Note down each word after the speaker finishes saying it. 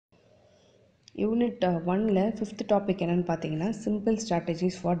Unit 1ல் 5th topic என்னென்னு பார்த்தீங்கன்னா simple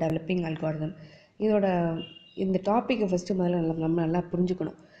strategies for developing algorithm. இந்த டாப்பிக்கை ஃபஸ்ட்டு முதல்ல நம்ம நல்லா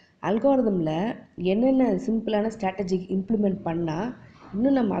புரிஞ்சுக்கணும். அல்காரிதமில் என்னென்ன சிம்பிளான ஸ்ட்ராட்டஜி இம்ப்ளிமெண்ட் பண்ணால்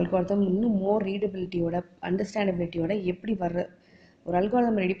இன்னும் நம்ம அல்காரிதம் இன்னும் மோர் ரீடபிலிட்டியோட அண்டர்ஸ்டாண்டபிலிட்டியோட எப்படி ஒரு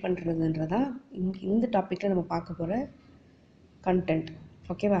அல்காரிதம் ரெடி பண்ணுறதுன்றதான் இந்த டாப்பிக்கில் நம்ம பார்க்க போகிற கண்டென்ட்.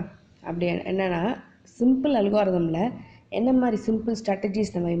 ஓகேவா? அப்படி என்னென்னா சிம்பிள் அல்காரிதமில் என்ன மாதிரி சிம்பிள்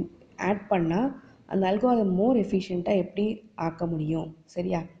ஸ்ட்ராட்டஜிஸ் நம்ம ஆட் பண்ணால் அந்த அல்காரிதம் மோர் எஃபிஷியண்ட்டாக எப்படி ஆக்க முடியும்,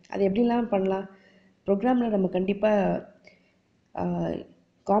 சரியா? அது எப்படிலாம் பண்ணலாம்? ப்ரோக்ராமில் நம்ம கண்டிப்பாக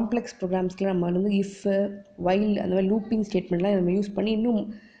காம்ப்ளெக்ஸ் ப்ரோக்ராம்ஸ்க்குலாம் நம்ம வந்து இஃப்பு வைல் அந்த மாதிரி லூப்பிங் ஸ்டேட்மெண்ட்லாம் நம்ம யூஸ் பண்ணி இன்னும்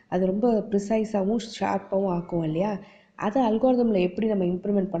அது ரொம்ப ப்ரிசைஸாகவும் ஷார்ப்பாகவும் ஆக்குவோம் இல்லையா? அதை அல்காரிதமில் எப்படி நம்ம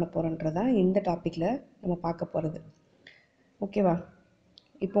இம்ப்ளிமெண்ட் பண்ண போகிறோன்றதான் இந்த டாப்பிக்கில் நம்ம பார்க்க போகிறது. ஓகேவா?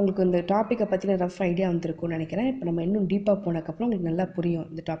 இப்போ உங்களுக்கு இந்த டாப்பிக்கை பற்றின ரஃப் ஐடியா வந்திருக்கும்னு நினைக்கிறேன். இப்போ நம்ம இன்னும் டீப்பாக போனதுக்கப்புறம் உங்களுக்கு நல்லா புரியும்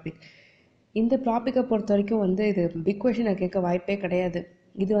இந்த டாபிக். இந்த டாப்பிக்கை பொறுத்த வரைக்கும் வந்து இது பிக் கொஷனை கேட்க வாய்ப்பே கிடையாது.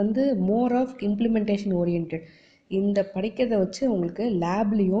 இது வந்து மோர் ஆஃப் இம்ப்ளிமெண்டேஷன் ஓரியன்ட். இந்த படிக்கிறதை வச்சு உங்களுக்கு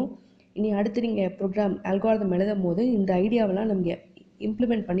லேப்லேயும் இனி அடுத்து நீங்கள் ப்ரோக்ராம் அல்காரிதம் எழுதும் போது இந்த ஐடியாவெல்லாம் நம்ம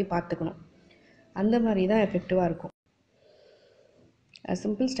இம்ப்ளிமெண்ட் பண்ணி பார்த்துக்கணும். அந்த மாதிரி தான் எஃபெக்டிவாக இருக்கும். A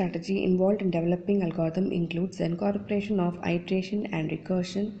simple strategy involved in developing algorithm includes the incorporation of iteration and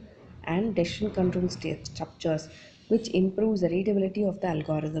recursion and decision control structures, which improves the readability of the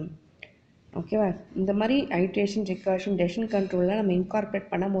algorithm. ஓகேவா? இந்த மாதிரி ஐட்ரேஷன், ரிகர்ஷன், டெசிஷன் கண்ட்ரோல்லாம் நம்ம இன்கார்பரேட்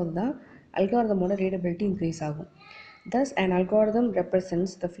பண்ணும்போது தான் அல்காரிதமோட ரீடபிலிட்டி இன்க்ரீஸ் ஆகும். Thus, an algorithm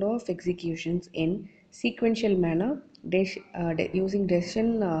represents the flow of executions in sequential manner using decision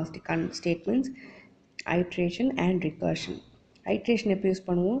statements, iteration and recursion. Iteration எப்படி use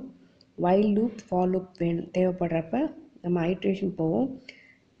பண்ணுவோம்? While loop, for loop தேவைப்படுறப்ப நம்ம ஐட்ரேஷன் போவோம்.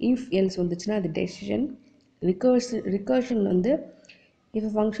 இஃப் எல்ஸ் வந்துச்சுன்னா அது டெசிஷன். ரிகர்ஷன் வந்து if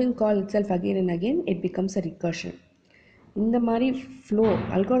a function call itself again and again it becomes a recursion. இந்த மாதிரி flow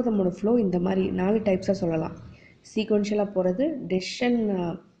அல்காரிதமோட flow இந்த மாதிரி 4 டைப்ஸாக சொல்லலாம். சீக்வென்ஷியலாக போகிறது, டெசிஷன்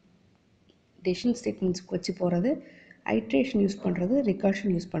ஸ்டேட்மெண்ட்ஸ் வச்சு போகிறது, ஐட்ரேஷன் யூஸ் பண்ணுறது,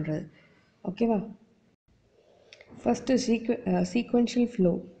 ரிகர்ஷன் யூஸ் பண்ணுறது. ஓகேவா? First sequential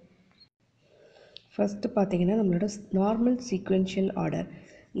flow. ஃபஸ்ட்டு பார்த்தீங்கன்னா நம்மளோட நார்மல் சீக்வென்ஷியல் ஆர்டர்.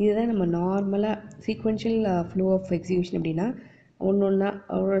 இதுதான் நம்ம நார்மலாக சீக்வென்ஷியல் ஃப்ளோ ஆஃப் எக்ஸிக்யூஷன். அப்படின்னா ஒன்று ஒன்றா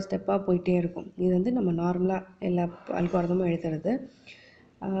ஒரு ஸ்டெப்பாக போயிட்டே இருக்கும். இது வந்து நம்ம நார்மலாக எல்லா அல்காரிதமும் எழுதுறது.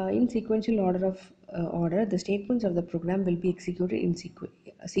 இன் sequential order the statements of the program will be executed in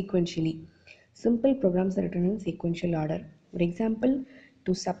sequentially. Simple programs are written in sequential order. For example,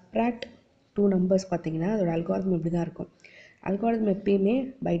 to subtract 2 numbers பார்த்தீங்கன்னா அதோட அல்காரிதம் இப்படி தான் இருக்கும். அல்காரிதம் எப்பயுமே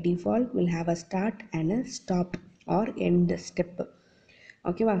by default will have a start and a stop or end step.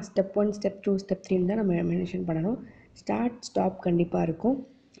 ஓகேவா? Step 1, step 2, step 3 தான் நம்ம mention பண்ணணும். ஸ்டார்ட், ஸ்டாப் கண்டிப்பாக இருக்கும்.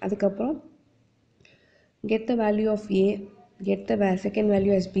 அதுக்கப்புறம் get the value of a, get the second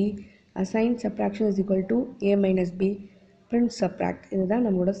value as b, assign subtraction is equal to a minus b, print subtract. இதுதான்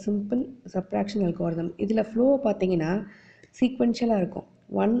நம்மளோட simple subtraction algorithm. இதில் ஃப்ளோ பார்த்தீங்கன்னா சீக்வென்ஷியலாக இருக்கும்.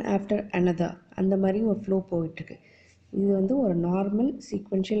 ஒன் ஆஃப்டர் another அந்த மாதிரி ஒரு ஃப்ளோ போயிட்டுருக்கு. இது வந்து ஒரு normal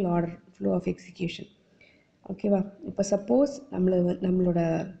sequential order flow of execution. ஓகேவா? இப்போ சப்போஸ் நம்மளோட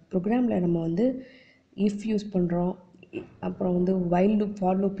ப்ரோக்ராமில் நம்ம வந்து இஃப் யூஸ் பண்ணுறோம், அப்புறம் வந்து while loop,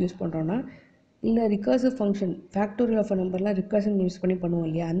 for loop use பண்ணுறோன்னா, இல்லை ரிகர்சிவ் ஃபங்க்ஷன் ஃபேக்டோரியல் ஆஃப் நம்பர்லாம் ரிகர்ஷன் யூஸ் பண்ணி பண்ணுவோம்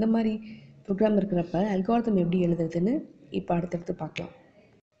இல்லையா? அந்த மாதிரி ப்ரோக்ராம் இருக்கிறப்ப அல்காரிதம் எப்படி எழுதுறதுன்னு இப்போ அடுத்தடுத்து பார்க்கலாம்.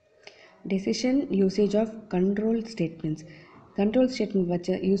 Decision usage of control statements. Control statement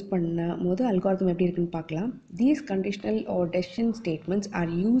வச்சு யூஸ் பண்ணும் போது அல்காரிதம் எப்படி இருக்குன்னு பார்க்கலாம். These conditional R decision statements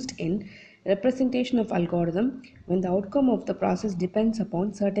are used in representation of algorithm when the outcome of the process depends upon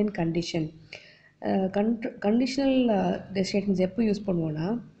certain condition. Conditional statements எப்போ use பண்ணுவோன்னா,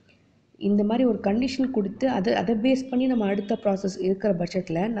 இந்த மாதிரி ஒரு கண்டிஷன் கொடுத்து அதை பேஸ் பண்ணி நம்ம அடுத்த ப்ராசஸ் இருக்கிற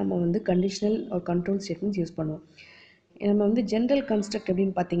பட்சத்தில் நம்ம வந்து கண்டிஷனல் ஒரு கண்ட்ரோல் ஸ்டேட்மெண்ட்ஸ் யூஸ் பண்ணுவோம். நம்ம வந்து ஜென்ரல் கன்ஸ்ட்ரக்ட்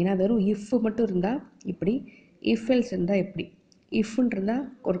எப்படின்னு பார்த்தீங்கன்னா வெறும் இஃப் மட்டும் இருந்தால் இப்படி, இஃப் எல்ஸ் இருந்தால் எப்படி. இஃப்னு இருந்தால்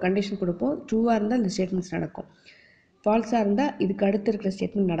ஒரு கண்டிஷன் கொடுப்போம், ட்ரூவாக இருந்தால் இந்த ஸ்டேட்மெண்ட்ஸ் நடக்கும், ஃபால்ஸாக இருந்தால் இதுக்கு அடுத்து இருக்கிற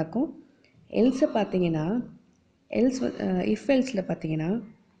ஸ்டேட்மெண்ட் நடக்கும். எல்ஸை பார்த்தீங்கன்னா இஃப் எல்ஸில் பார்த்தீங்கன்னா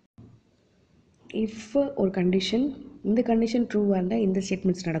இஃப் ஒரு கண்டிஷன், இந்த கண்டிஷன் ட்ரூவாக இருந்தால் இந்த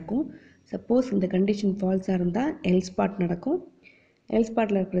ஸ்டேட்மெண்ட்ஸ் நடக்கும். சப்போஸ் இந்த கண்டிஷன் ஃபால்ஸாக இருந்தால் எல்ஸ் பார்ட் நடக்கும். எல்ஸ்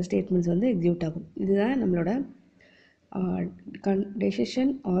பார்ட்டில் இருக்கிற ஸ்டேட்மெண்ட்ஸ் வந்து எக்ஸிக்யூட் ஆகும். இதுதான் நம்மளோட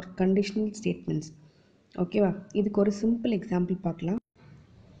டெசிஷன் ஆர் கண்டிஷனல் ஸ்டேட்மெண்ட்ஸ். ஓகேவா? இதுக்கு ஒரு சிம்பிள் எக்ஸாம்பிள் பார்க்கலாம்.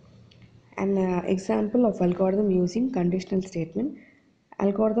 An example of algorithm using conditional statement.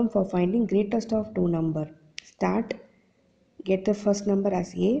 Algorithm for finding greatest of 2 number. Start, get the first number as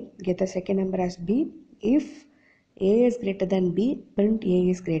a, get the second number as b. If a is greater than b, print a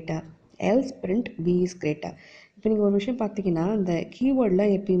is greater. else print b is greater. இப்போ நீங்கள் ஒரு விஷயம் பார்த்தீங்கன்னா இந்த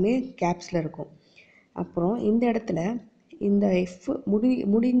கீவேர்டில் எப்பயுமே கேப்ஸில் இருக்கும். அப்புறம் இந்த இடத்துல இந்த if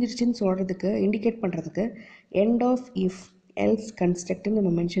முடிஞ்சிருச்சுன்னு சொல்கிறதுக்கு இண்டிகேட் பண்ணுறதுக்கு end of if else constructன்னு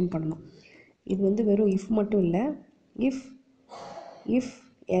நம்ம மென்ஷன் பண்ணணும். இது வந்து வெறும் if மட்டும் இல்லை, if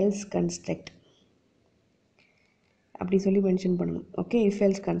else construct அப்படி சொல்லி மென்ஷன் பண்ணணும். Okay, if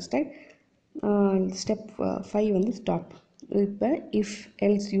else construct. Step 5 வந்து ஸ்டாப். இப்போ if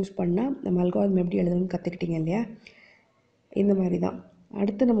else யூஸ் பண்ணால் நம்ம அல்காரிதம் எப்படி எழுதணும்னு கற்றுக்கிட்டீங்க இல்லையா? இந்த மாதிரி தான்.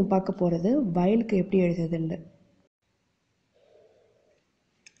 அடுத்து நம்ம பார்க்க போகிறது whileக்கு எப்படி எழுதுதுன்னு.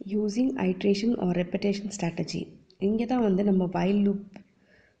 Using iteration R repetition strategy. இங்கே தான் வந்து நம்ம while loop,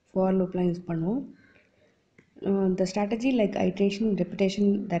 for loopலாம் யூஸ் பண்ணுவோம். The strategy like iteration and repetition,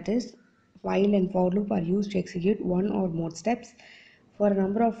 that is while and for loop, are used to execute one or more steps for a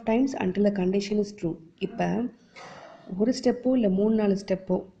number of times until the condition is true. இப்போ ஒரு ஸ்டெப்போ இல்லை 3-4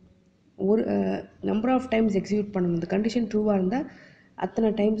 ஸ்டெப்போ ஒரு number of times execute பண்ணணும். இந்த condition ட்ரூவாக இருந்தால் அத்தனை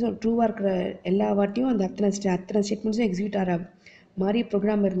டைம்ஸும் ட்ரூவாக இருக்கிற எல்லா வாட்டியும் அந்த அத்தனை ஸ்டேட்மெண்ட்ஸும் எக்ஸிக்யூட் ஆகிற மாதிரி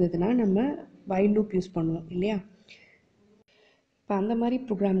ப்ரோக்ராம் இருந்ததுன்னா நம்ம while loop யூஸ் பண்ணுவோம் இல்லையா? இப்போ அந்த மாதிரி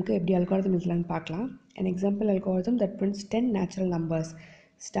ப்ரோக்ராமுக்கு எப்படி அல்காரிதம் எழுதலான்னு பார்க்கலாம். an example algorithm that prints 10 natural numbers.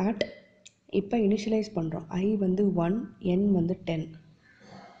 Start. இப்போ இனிஷியலைஸ் பண்ணுறோம். I வந்து 1, n வந்து 10.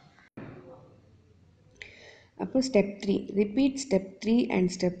 அப்போ step 3 repeat step 3 and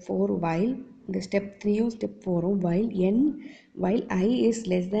step 4 while. இந்த step 3யும் step 4ம் while I is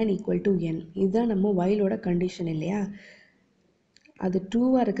less than equal to n. இதுதான் நம்ம whileோட கண்டிஷன் இல்லையா? அது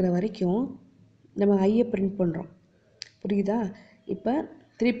ட்ரூவாக இருக்கிற வரைக்கும் நம்ம ஐயை பிரிண்ட் பண்ணுறோம். புரியுதா? இப்போ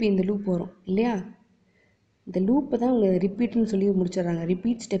திருப்பி இந்த லூப் வரும் இல்லையா? இந்த லூப்பை தான் அவங்க ரிப்பீட்னு சொல்லி முடிச்சிடுறாங்க.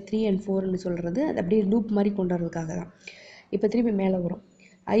 ரிப்பீட் ஸ்டெப் 3 and 4ன்னு சொல்கிறது அது அப்படியே லூப் மாதிரி கொண்டு வரதுக்காக தான். இப்போ திருப்பி மேலே வரும்.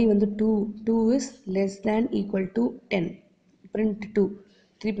 I வந்து 2 is less than equal to 10. print 2.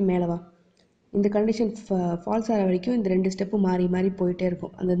 திருப்பி மேலே வா. இந்த கண்டிஷன் ஃபால்ஸ் ஆகிற வரைக்கும் இந்த 2 ஸ்டெப்பு மாறி மாறி போயிட்டே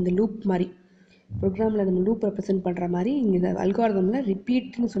இருக்கும். இந்த லூப் மாதிரி ப்ரோக்ராமில் நம்ம லூப் ரெப்ரசென்ட் பண்ணுற மாதிரி இங்கே இந்த அல்காரிதமில்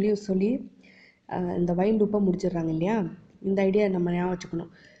ரிப்பீட்னு சொல்லி இந்த while லூப்பை முடிச்சிடுறாங்க இல்லையா? இந்த ஐடியா நம்ம ஞாபகம்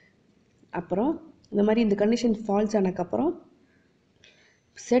வச்சுக்கணும். அப்புறம் இந்த மாதிரி இந்த கண்டிஷன் ஃபால்ஸ் ஆனதுக்கப்புறம்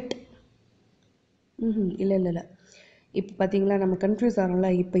செட் இல்லை இப்போ பார்த்தீங்களா நம்ம கன்ஃபியூஸ் ஆகிறோம்ல.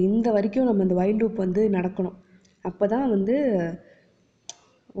 இப்போ இந்த வரைக்கும் நம்ம இந்த while loop வந்து நடக்கணும். அப்போ தான் வந்து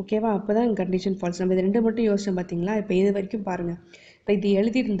ஓகேவா? அப்போ தான் கண்டிஷன் ஃபால்ஸ். நம்ம இது 2 மட்டும் யோசிச்சோம் பார்த்தீங்களா? இப்போ இது வரைக்கும் பாருங்கள். இப்போ இது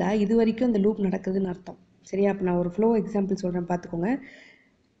எழுதியிருந்தா இது வரைக்கும் இந்த லூப் நடக்குதுன்னு அர்த்தம். சரியா? அப்போ நான் ஒரு ஃப்ளோ எக்ஸாம்பிள் சொல்கிறேன் பார்த்துக்கோங்க.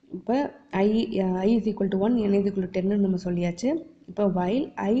 இப்போ I is equal to 1, n is equal to 10ன்னு நம்ம சொல்லியாச்சு. இப்போ while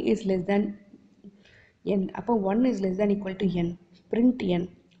I is less than n, அப்போ 1 is less than equal to n, print n.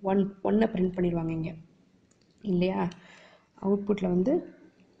 1 print பண்ணிடுவாங்க இங்கே இல்லையா? அவுட்புட்டில் வந்து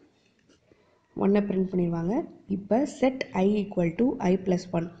 1 பிரிண்ட் பண்ணிடுவாங்க. இப்போ set I equal to I plus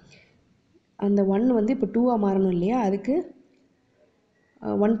 1. அந்த 1 வந்து இப்போ 2ஆக மாறணும் இல்லையா? அதுக்கு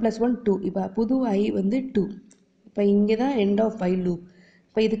 1 plus 1 2. இப்போ புது I வந்து 2. இப்போ இங்கே தான் எண்ட் ஆஃப் while loop.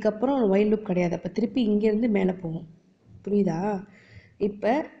 இப்போ இதுக்கப்புறம் while loop கிடையாது. அப்போ திருப்பி இங்கேருந்து மேலே போகும். புரியுதா?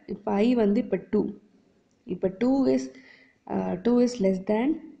 இப்போ I வந்து இப்போ 2. இப்போ 2 is less than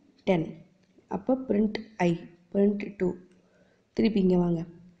 10. அப்போ print I, print 2. திருப்பி இங்கே வாங்க.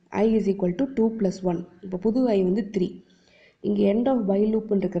 I is equal to 2 plus 1. இப்போ புது I வந்து 3. இங்கே end of while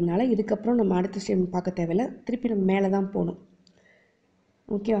loopன்னு இருக்கிறதுனால இதுக்கப்புறம் நம்ம அடுத்த ஸ்டெப் பார்க்க தேவையில்லை. திருப்பி நம்ம மேலே தான் போகணும்.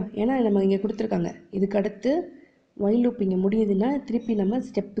 ஓகேவா? ஏன்னா நம்ம இங்கே கொடுத்துருக்காங்க. இதுக்கு அடுத்து while loop இங்கே முடியுதுன்னா திருப்பி நம்ம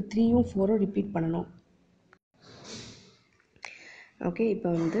ஸ்டெப் 3யும் 4ம் ரிப்பீட் பண்ணணும். ஓகே, இப்போ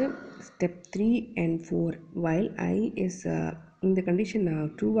வந்து step 3 and 4 while I is இந்த கண்டிஷன்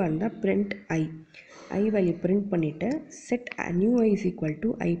ட்ரூவாக இருந்தால் print I வேல்யூ பிரிண்ட் பண்ணிவிட்டு set new I is equal to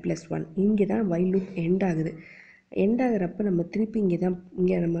I plus 1. இங்கே தான் while loop எண்ட் ஆகுது. எண்ட் ஆகிறப்ப நம்ம திருப்பி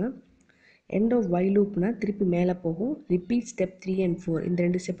இங்கே நம்ம எண்ட் ஆஃப் while loopனால் திருப்பி மேலே போகும். ரிப்பீட் ஸ்டெப் 3 and 4 இந்த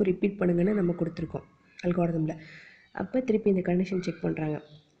 2 ஸ்டெப்பும் ரிப்பீட் பண்ணுங்கன்னு நம்ம கொடுத்துருக்கோம் அல்காரிதமில். அப்போ திருப்பி இந்த கண்டிஷன் செக் பண்ணுறாங்க.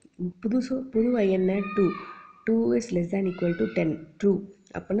 புது I என்ன 2 is less than equal to 10, true.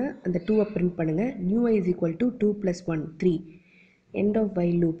 அப்போனா அந்த 2 பிரிண்ட் பண்ணுங்கள். New I is equal to 2 plus 1 3. end of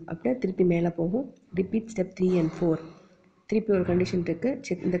while loop. அப்படியே திருப்பி மேலே போகும். Repeat step 3 and 4. திருப்பி ஒரு கண்டிஷன்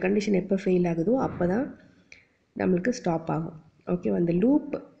இருக்குது. இந்த கண்டிஷன் எப்போ ஃபெயில் ஆகுதோ அப்போ தான் நம்மளுக்கு ஸ்டாப் ஆகும். ஓகே, அந்த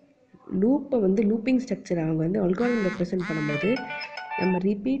லூப்பை வந்து லூப்பிங் ஸ்ட்ரக்சர் அவங்க வந்து அல்காரிதம் ரெப்ரசென்ட் பண்ணும்போது நம்ம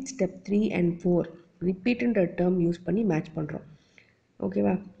repeat step 3 and 4 ரிப்பீட்டுன்ற term use பண்ணி மேட்ச் பண்ணுறோம்.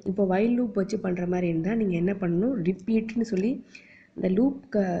 ஓகேவா? இப்போ while loop வச்சு பண்ணுற மாதிரி இருந்தால் நீங்கள் என்ன பண்ணணும்? ரிப்பீட்னு சொல்லி இந்த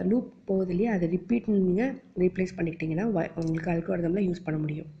லூப் போகுது இல்லையா? அதை ரிப்பீட்னு நீங்கள் ரீப்ளேஸ் பண்ணிக்கிட்டிங்கன்னா உங்களுக்கு அல்காரிதமில் யூஸ் பண்ண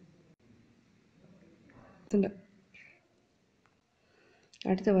முடியும்.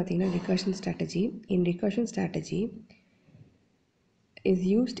 அடுத்து பார்த்தீங்கன்னா recursion strategy. In recursion strategy is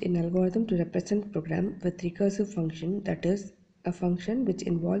used in algorithm to represent program with recursive function, that is a function which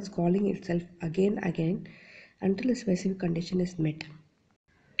involves calling itself again until a specific condition is met.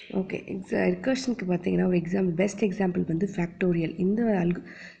 Okay ரிகர்ஷனுக்கு பார்த்தீங்கன்னா ஒரு best example வந்து factorial.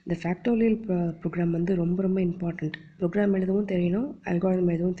 இந்த factorial program வந்து ரொம்ப important. Program எழுதவும் தெரியணும்,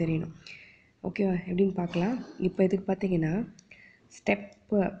 algorithm எழுதவும் தெரியணும். ஓகேவா, எப்படின்னு பார்க்கலாம். இப்போ இதுக்கு பார்த்தீங்கன்னா step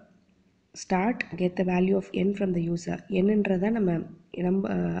start get the value of n from the user. என்னன்றதான் நம்ம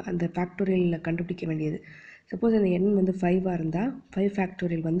அந்த ஃபேக்டோரியலில் கண்டுபிடிக்க வேண்டியது. சப்போஸ் அந்த எண் வந்து 5ஆக இருந்தால் 5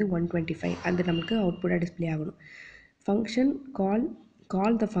 ஃபேக்டோரியல் வந்து 125 அது நமக்கு அவுட்புட்டாக டிஸ்பிளே ஆகணும். Function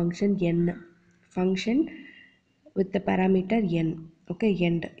call the function n function with the parameter n. Okay,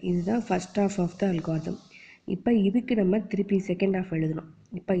 end. இதுதான் first half of the algorithm. இப்போ இதுக்கு நம்ம திருப்பி செகண்ட் half எழுதணும்.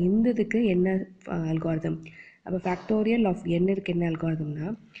 இப்போ இதுக்கு என்ன அல்காரிதம்? அப்போ ஃபேக்டோரியல் ஆஃப் n-க்கு என்ன அல்காரிதம்னா,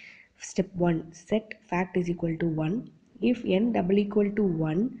 step 1 set fact is equal to 1 if n double equal to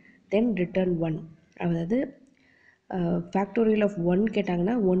 1 then return 1. அதாவது ஃபேக்டோரியல் ஆஃப் 1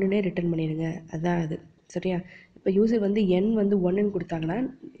 கேட்டாங்கன்னா 1னே ரிட்டர்ன் பண்ணிடுங்க, அதுதான் அது. சரியா? இப்போ யூசர் வந்து n வந்து 1ன்னு கொடுத்தாங்கன்னா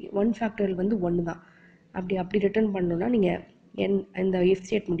 1 ஃபேக்டோரியல் வந்து 1 தான். அப்படி ரிட்டர்ன் பண்ணணுன்னா நீங்கள் இந்த இஃப்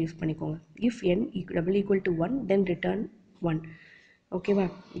ஸ்டேட்மெண்ட் யூஸ் பண்ணிக்கோங்க. If n double equal to 1 then return 1. ஓகேவா?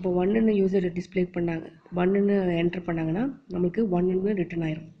 இப்போ 1ன்னு யூசர் டிஸ்பிளே பண்ணாங்க, 1ன்னு என்டர் பண்ணாங்கன்னா நமக்கு 1ன்னு ரிட்டர்ன்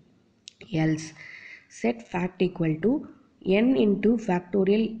ஆயிரும். Else set fact equal to n into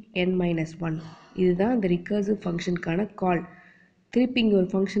factorial n minus 1. இதுதான் இந்த ரிகர்சிவ் ஃபங்க்ஷனுக்கான கால். திருப்பி இங்கே ஒரு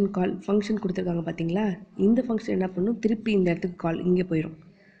ஃபங்க்ஷன் கொடுத்துருக்காங்க பார்த்தீங்களா, இந்த ஃபங்க்ஷன் என்ன பண்ணும், திருப்பி இந்த இடத்துக்கு கால் இங்கே போயிடும்.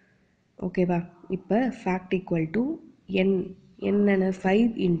 ஓகேவா? இப்போ ஃபேக்ட் ஈக்குவல் டு என்னென்ன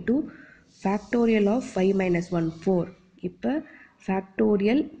 5 இன்ட்டு ஃபேக்டோரியல் ஆஃப் 5 மைனஸ் 1 4. இப்போ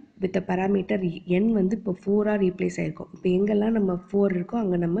ஃபேக்டோரியல் வித் பேராமீட்டர் n வந்து இப்போ 4ஆக ரீப்ளேஸ் ஆகிருக்கும். இப்போ எங்கெல்லாம் நம்ம 4 இருக்கோ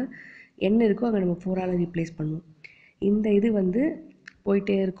அங்கே நம்ம n இருக்கோ அங்கே நம்ம 4ஆல் ரீப்ளேஸ் பண்ணுவோம். இந்த இது வந்து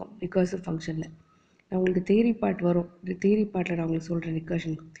போயிட்டே இருக்கும் ரிகர்சிவ் ஃபங்க்ஷனில். நான் உங்களுக்கு தியரி பார்ட் வரும், தியரி பார்ட்டில் நான் உங்களுக்கு சொல்கிறேன்.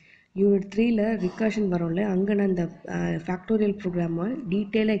 ரிகர்ஷன் யூனிட் 3ல் ரிகர்ஷன் வரும்ல, அங்கே நான் இந்த ஃபேக்டோரியல் ப்ரோக்ராமை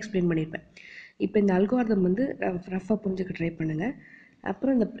டீட்டெயிலாக எக்ஸ்பிளைன் பண்ணியிருப்பேன். இப்போ இந்த அல்காரிதம் வந்து ரஃபாக புரிஞ்சுக்க ட்ரை பண்ணுங்கள்.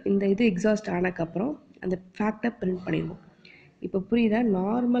 அப்புறம் இந்த இது எக்ஸாஸ்ட் ஆனதுக்கப்புறம் அந்த ஃபேக்டை பிரிண்ட் பண்ணிடுவோம். இப்போ புரியுதா?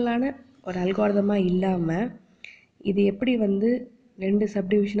 நார்மலான ஒரு அல்காரிதமாக இல்லாமல் இது எப்படி வந்து 2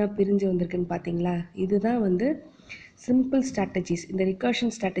 சப்டிவிஷனாக பிரிஞ்சு வந்திருக்குன்னு பார்த்தீங்களா? இதுதான் வந்து சிம்பிள் ஸ்ட்ராட்டஜிஸ். இந்த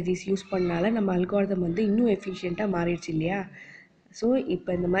ரிகர்ஷன் ஸ்ட்ராட்டஜிஸ் யூஸ் பண்ணால நம்ம அல்காரிதம் வந்து இன்னும் எஃபிஷியண்ட்டாக மாறிடுச்சு இல்லையா? ஸோ இப்போ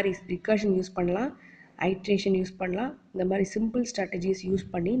இந்த மாதிரி ரிகர்ஷன் யூஸ் பண்ணலாம், ஐட்ரேஷன் யூஸ் பண்ணலாம், இந்த மாதிரி சிம்பிள் ஸ்ட்ராட்டஜிஸ் யூஸ்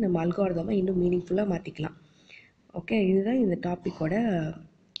பண்ணி நம்ம அல்காரிதமை இன்னும் மீனிங்ஃபுல்லாக மாற்றிக்கலாம். ஓகே, இதுதான் இந்த டாப்பிக்கோட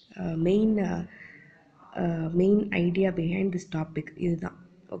main idea behind this topic இதுதான்.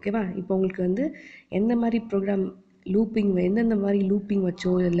 ஓகேவா? இப்போ உங்களுக்கு வந்து எந்த மாதிரி ப்ரோக்ராம் எந்தெந்த மாதிரி லூப்பிங்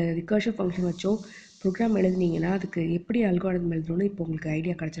வச்சோ இல்லை ரிகர்ஷன் ஃபங்க்ஷன் வச்சோ ப்ரோக்ராம் எழுதுனீங்கன்னா அதுக்கு எப்படி அல்காரிதம் எழுதணும்னு இப்போ உங்களுக்கு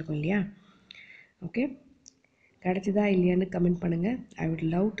ஐடியா கிடச்சிருக்கும் இல்லையா? ஓகே, கிடச்சிதா இல்லையான்னு கமெண்ட் பண்ணுங்கள். I would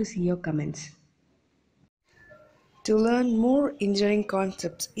love to see your comments. To learn more engineering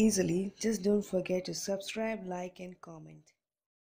concepts easily, just don't forget to subscribe, like and comment.